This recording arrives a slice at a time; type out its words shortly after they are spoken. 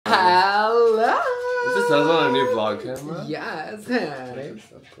says on a new vlog camera. Yes, honey.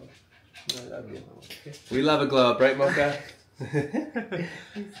 So cool. I love you. We love a glow up, right, Mocha?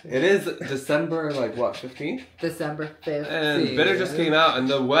 It is December, like what, 15th? December 15th. And Bitter just came out, and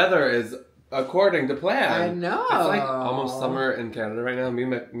the weather is according to plan. I know. It's like almost summer in Canada right now. Me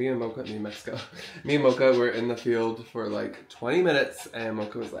and Mocha, Mexico. Me and Mocha were in the field for like 20 minutes, and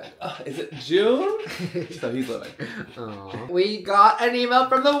Mocha was like, oh, is it June? So he's living. Aww. We got an email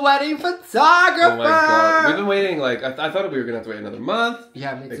from the wedding photographer. Oh my god. We've been waiting, like, I thought we were going to have to wait another month.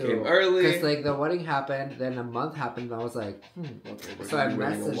 Yeah, me too. It came early. Because, like, the wedding happened, then a month happened, and I was like, Okay, so I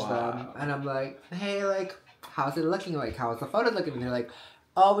messaged them, and I'm like, hey, like, how's it looking? Like, how's the photo looking? And they're like,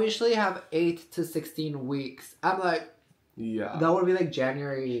 oh, we usually have 8 to 16 weeks. I'm like, yeah. That would be, like,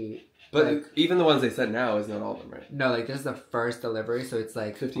 January. But like, even the ones they sent now is not all of them, right? No, like, this is the first delivery, so it's,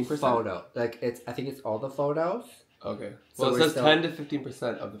 like, 15%? photo. Like, I think it's all the photos. Okay. So Well, it says 10 to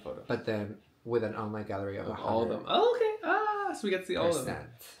 15% of the photos. But then with an online gallery of all of them. Oh, okay. Ah, so we get to see all of them.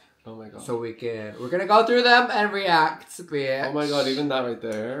 Oh my god. So we're gonna go through them and react, bitch. Oh my god, even that right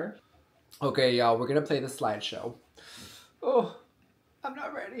there. Okay, y'all, we're gonna play the slideshow. Oh, I'm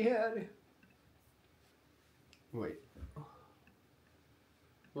not ready yet. Wait.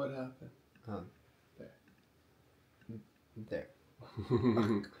 What happened? There.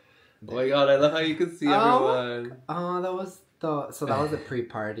 Oh my god, I love how you can see everyone. Oh, that was the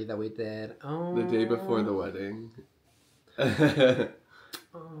pre-party that we did. Oh. The day before the wedding.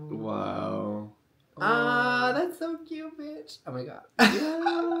 Wow. Ah, that's so cute, bitch. Oh my god.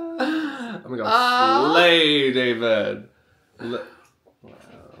 Yeah. Oh my god. Slay, David. Wow.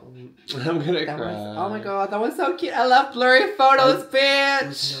 I'm gonna cry. Oh my god, that was so cute. I love blurry photos, bitch. I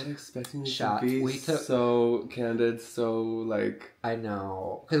was not expecting it to be so candid, so like... I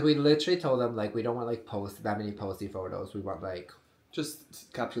know. Because we literally told them, like, we don't want, like, that many posty photos. We want, like...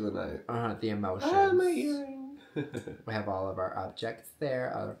 just capture the night. The emotions. Oh, my earring. We have all of our objects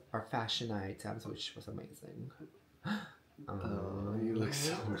there, our fashion items, which was amazing. Oh, you look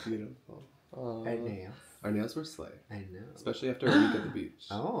so beautiful. Oh. Our nails. Our nails were slay. I know. Especially after a week at the beach.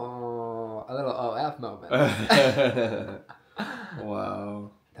 Oh, a little OF moment.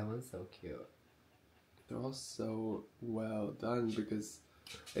 Wow. That one's so cute. They're all so well done because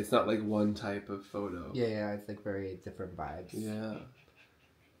it's not like one type of photo. Yeah, it's like very different vibes. Yeah.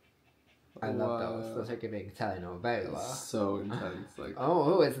 I love those. Those are giving telenovela. So intense. Like, oh,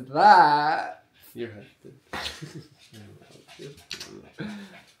 who is that? Your husband.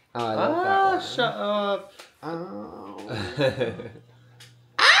 Oh, I love that one. Shut up. Oh.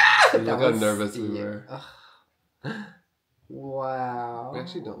 Look how nervous we were. Wow. We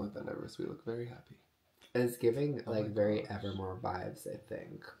actually don't look that nervous. We look very happy. It's giving like very Evermore vibes, I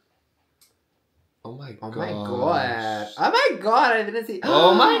think. Oh my god. Oh my god. Oh my god, I didn't see.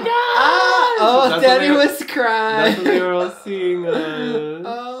 Oh my god. Oh, Danny was crying. That's what they were all seeing us.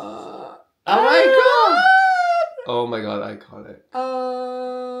 Oh my god. Oh my god, iconic.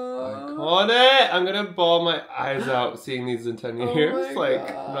 Iconic. I'm gonna bawl my eyes out seeing these in 10 years. Like,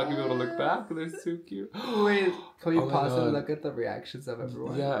 god. I'm not gonna be able to look back. They're so cute. Wait, can we pause and god. look at the reactions of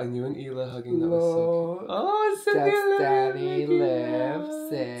everyone? Yeah, and you and Ela hugging, that was so cute. Oh, that's Danny, Liv,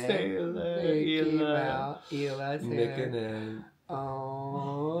 Sebb, Taylor, Ela, Nick and Ed.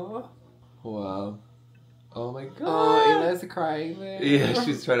 Oh. Wow. Oh my god. Oh, Ela's crying there. Yeah,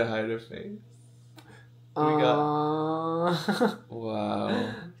 she's trying to hide her face. Wow.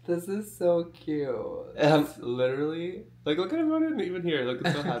 This is so cute. Literally, like, look at everyone even here. Look,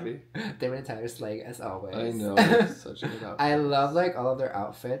 it's so happy. David and Tyler's like as always. I know, it's such a good outfit. I love like all of their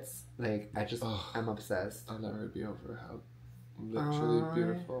outfits. Like I'm obsessed. I'll never be over how literally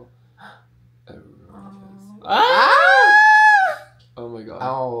beautiful everyone is. Oh my god.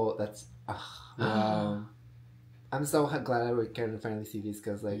 Oh, that's wow. I'm so glad we can finally see these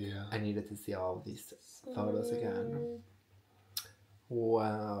because like I needed to see all of these photos again.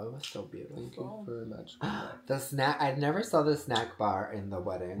 Wow, it was so beautiful. Thank you for magical. The snack. I never saw the snack bar in the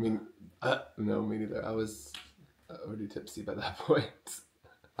wedding. I mean, no, me neither. I was already tipsy by that point.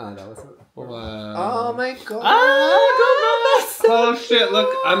 Oh, that was. Wow. Oh my god. Oh shit! Look,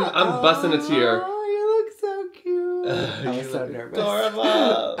 I'm busting a tear. Oh, you look so cute. I was so nervous.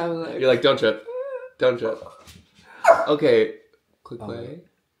 Adorable. I'm like, you're like, don't trip, don't trip. Okay, click play.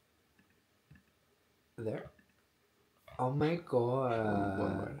 There. Oh my god.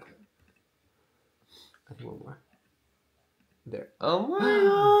 One more. I think one more. There. Oh my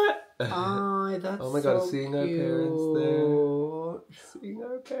god. Oh, that's oh my god, so seeing cute. our parents there. Seeing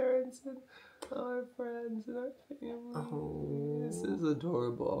our parents and our friends and our family. Oh. This is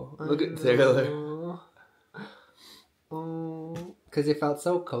adorable. Look at Taylor. Oh. Because it felt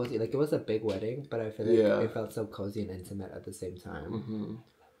so cozy. Like, it was a big wedding, but I feel like Yeah. it felt so cozy and intimate at the same time. Mm-hmm.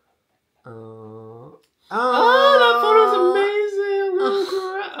 Oh, that photo's amazing.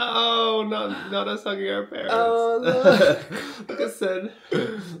 Oh, not us hugging our parents. Oh, Look at Sid.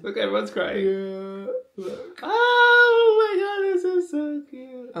 Look, everyone's crying. yeah. Look. Oh my god, this is so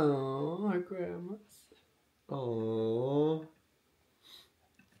cute. Oh, our grandmas. Oh.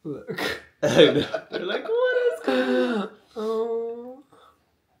 Look. They're like, what is going on? Oh.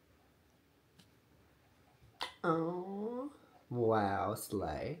 Oh. Wow,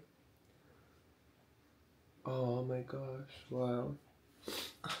 slay. Oh my gosh, wow.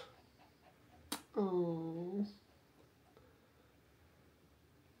 Oh.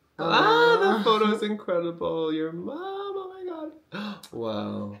 The photo's incredible. Your mom, oh my god.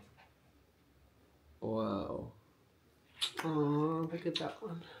 Wow. Wow. Oh, look at that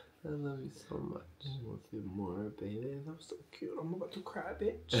one. I love you so much. Want to more, baby? That was so cute. I'm about to cry,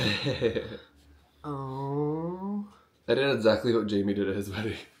 bitch. I Oh. did exactly what Jamie did at his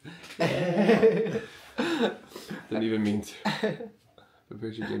wedding. Didn't even mean to. I'm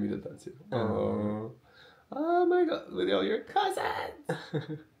pretty sure Jamie did that too. Oh my god, with all your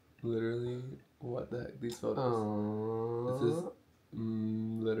cousins. Literally, what the heck? These photos. Oh. This is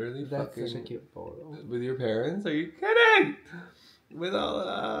literally That's fucking. such a cute photo. With your parents? Are you kidding? With all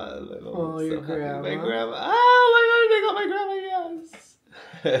Oh, your grandma. My grandma. Oh my god, they got my grandma,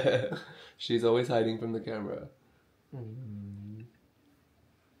 yes. She's always hiding from the camera.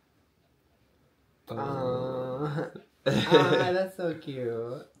 That's so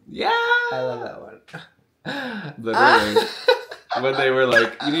cute. Yeah. I love that one. Literally. When they were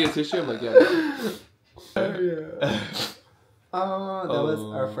like, you need a tissue? I'm like, yeah. Yeah. Oh, that was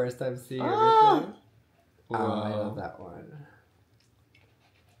our first time seeing everything. Wow. Oh, I love that one.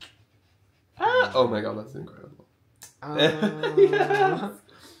 Oh my god, that's incredible. Yes.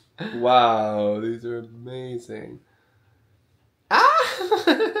 Wow, these are amazing.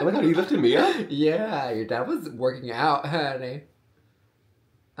 Oh my god, you lifted me up? Yeah, your dad was working out, honey.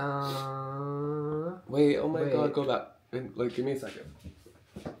 Wait, oh my god, go back. Like, give me a second.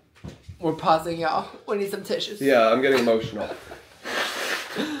 We're pausing, y'all. We need some tissues. Yeah, I'm getting emotional.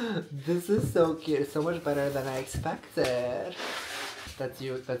 This is so cute. It's so much better than I expected. That's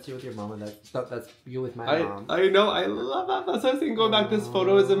you with your mom, and that's you with my mom. I know, I love that. That's what I was saying. Going back, this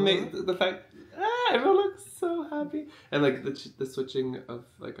photo is amazing. The fact, everyone looks so happy, and like the switching of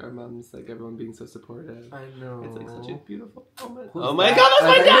like our moms, like everyone being so supportive. I know. It's like such a beautiful moment. Oh my god,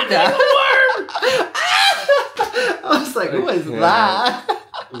 that's my dad! I was like, who is that?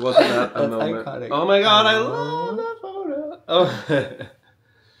 Wasn't that a moment? Iconic. Oh my god, I love that photo.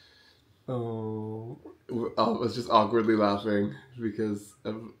 I was just awkwardly laughing because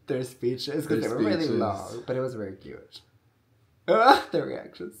of their speeches, because they were really long, but it was very cute. Their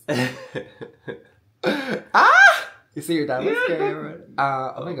reactions. You see your dad was scared.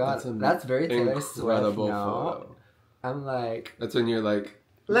 Oh my god, that's very Taylor Swift. Photo. I'm like, that's when you're like,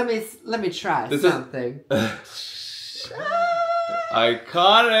 let me try something.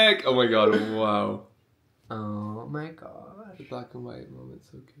 Iconic! Oh my god, wow. Oh my god. The black and white moment,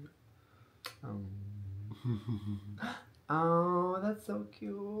 so cute. Oh, that's so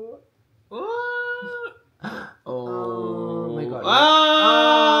cute. Oh my god.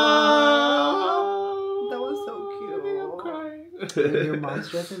 That was so cute. I'm crying. And your mom's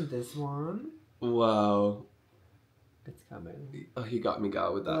dressed in this one. Wow. It's coming. Oh, he got me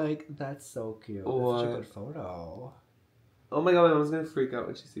gal with that. Like, that's so cute. That's such a good photo. Oh my god, my mom's gonna freak out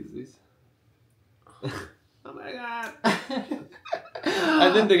when she sees these. Oh my god. I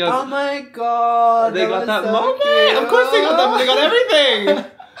didn't think I was... Oh my god. They got that so moment. Cute. Of course they got that, but they got everything.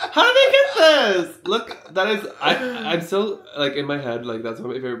 How did they get this? Look, that is... I'm still, like, in my head, like, that's one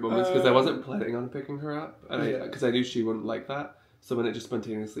of my favorite moments because I wasn't planning on picking her up. And because I knew she wouldn't like that. So when it just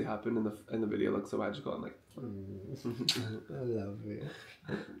spontaneously happened in the video, it looked so magical. I'm like... I love it.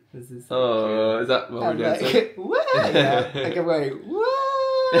 This is so cute. Is that what we're dancing? Like, what? Yeah. Like, I'm going, what?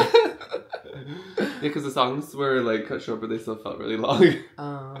 Yeah, because the songs were like cut short, but they still felt really long.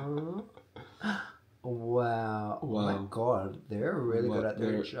 Wow. Oh my god. They're really good at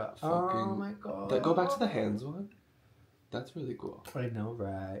their job. Oh my god. Go back to the hands one. That's really cool. I know,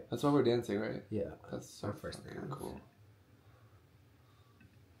 right? That's why we're dancing, right? Yeah. That's so our first dance. Cool.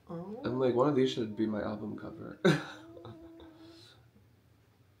 Oh. I'm like, one of these should be my album cover.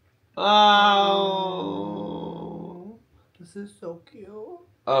 Oh. This is so cute.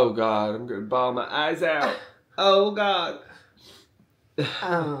 Oh god, I'm gonna bawl my eyes out. Oh god.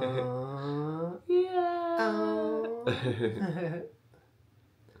 Oh. Yeah.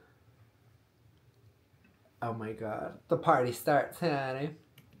 Oh. Oh my god. The party starts, honey.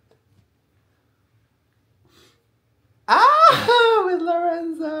 Ah! With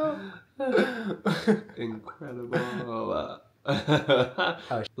Lorenzo. Incredible.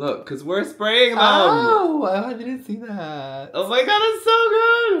 Look, because we're spraying them. Oh, I didn't see that. Oh my god, it's so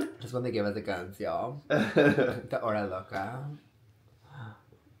good. Just when they give us the guns, y'all. The hora loca.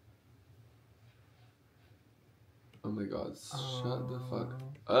 Oh my god, shut the fuck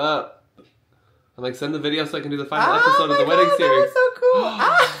up. I'm like, send the video so I can do the final episode of the wedding series. That was so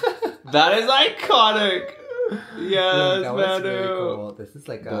cool. That is iconic. Yes, that was really cool. This is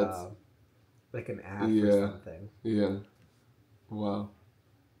like an ad or something. Yeah. Wow.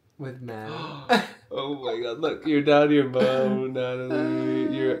 With men. Oh my god, look, your dad, your mom,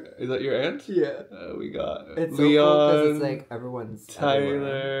 Natalie, is that your aunt? Yeah. We got it's Leon, so cool because it's like everyone's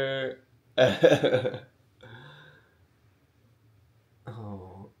Tyler.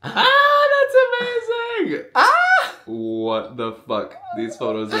 Oh. That's amazing! What the fuck? These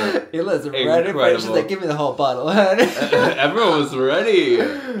photos are Hila's ready for it. She's like, give me the whole bottle. Everyone was ready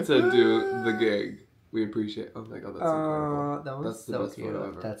to do the gig. We appreciate. Oh my god, that's incredible. That was that's the so best cute. photo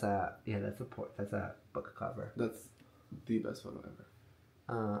ever. That's a book cover. That's the best photo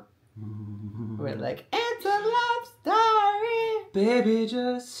ever. We're like, it's a love story, baby.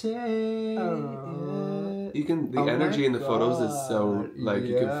 Just say it. You can. The energy in the photos is so like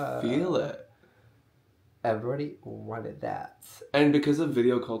you can feel it. Everybody wanted that. And because of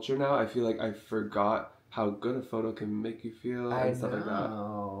video culture now, I feel like I forgot how good a photo can make you feel and stuff like that.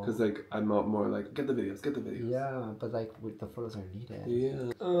 Because like I'm more like get the videos. Yeah, but like the photos are needed.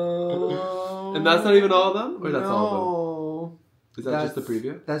 Yeah. And that's not even all of them, or that's all of them. Is that just the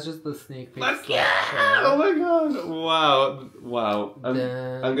preview? That's just the sneak peek. Oh my god! Wow!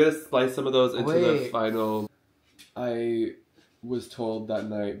 I'm gonna splice some of those into the final. I was told that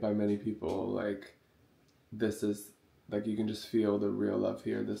night by many people like, this is like you can just feel the real love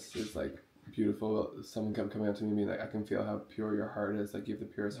here. This is like beautiful. Someone kept coming up to me and being like, I can feel how pure your heart is. Like you have the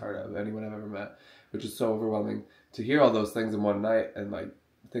purest heart of anyone I've ever met, which is so overwhelming to hear all those things in one night and like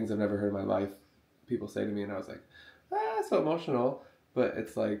things I've never heard in my life. People say to me, and I was like, so emotional. But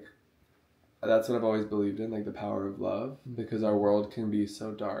it's like, that's what I've always believed in, like the power of love, because our world can be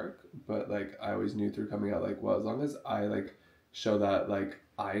so dark. But like I always knew through coming out, like, well, as long as I like show that like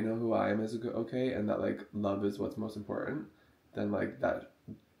I know who I am as okay, and that like love is what's most important, then like that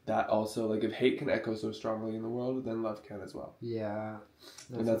also like if hate can echo so strongly in the world, then love can as well. Yeah,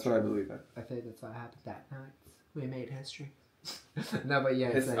 and that's what I believe in. I think that's what happened that night. We made history. No, but yeah,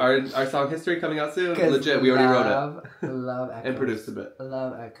 it's like, our song History coming out soon. Legit, we already wrote it. Love echoes, and produced a bit.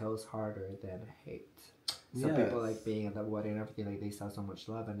 Love echoes harder than hate. Some people like being at the wedding and everything, like they saw so much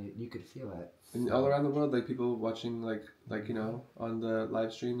love and you could feel it. And all around the world, like people watching, like you know, on the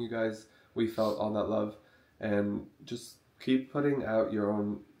live stream, you guys, we felt all that love, and just keep putting out your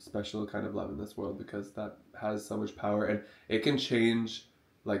own special kind of love in this world, because that has so much power and it can change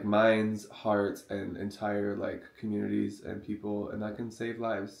like minds, hearts, and entire like communities and people, and that can save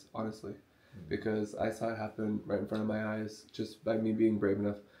lives, honestly, because I saw it happen right in front of my eyes just by me being brave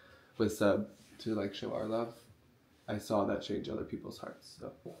enough with Sebb to like show our love. I saw that change other people's hearts.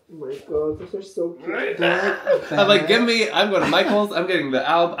 So. Oh my god, those are so cute. I'm like, I'm going to Michael's, I'm getting the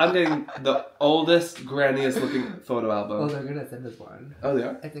album, I'm getting the oldest, granniest looking photo album. Oh, they're gonna send us one. Oh, they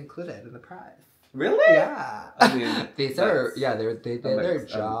are? It's included in the prize. Really? Yeah. I mean, these are their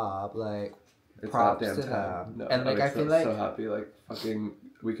job, like it's props not to damn them. time. No, and like I feel like so happy, like fucking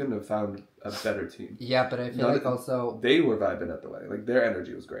we couldn't have found a better team. Yeah, but I feel like also they were vibing at the wedding. Like their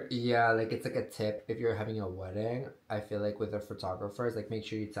energy was great. Yeah, like it's like a tip if you're having a wedding. I feel like with the photographers, like make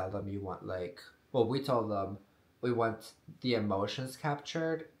sure you tell them you want we told them we want the emotions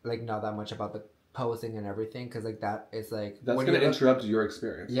captured, like not that much about the posing and everything, because like that is like that's going to interrupt your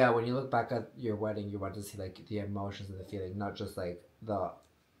experience. Yeah, when you look back at your wedding, you want to see like the emotions and the feeling, not just like the.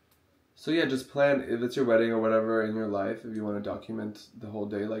 So yeah, just plan if it's your wedding or whatever in your life. If you want to document the whole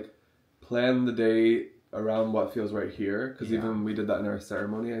day, like plan the day around what feels right here. Because even we did that in our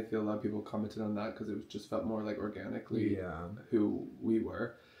ceremony. I feel a lot of people commented on that because it was just felt more like organically who we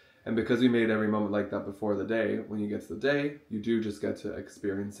were. And because we made every moment like that before the day, when you get to the day, you do just get to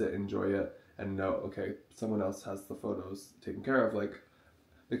experience it, enjoy it, and know, okay, someone else has the photos taken care of. Like,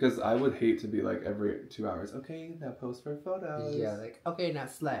 because I would hate to be like every 2 hours, okay, now pose for photos. Yeah, like, okay, now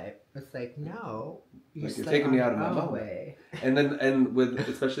slay. It's like, no. You're taking me out of my moment. And with,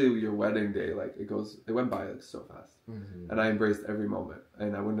 especially your wedding day, like it went by like so fast. Mm-hmm. And I embraced every moment.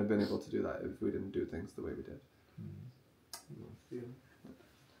 And I wouldn't have been able to do that if we didn't do things the way we did. Mm-hmm.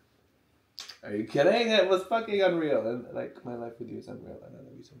 Are you kidding? It was fucking unreal. And like my life with you is unreal. And I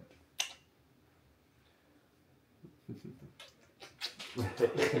love you so much. Love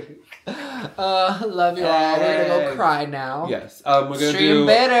you all. We're gonna go cry now. Yes. We're gonna Stream do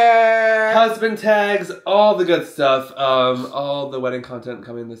bitter. husband tags, all the good stuff. All the wedding content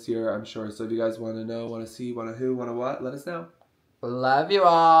coming this year, I'm sure. So if you guys want to know, want to see, want to who, want to what, let us know. Love you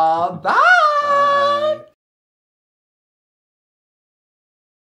all. Bye.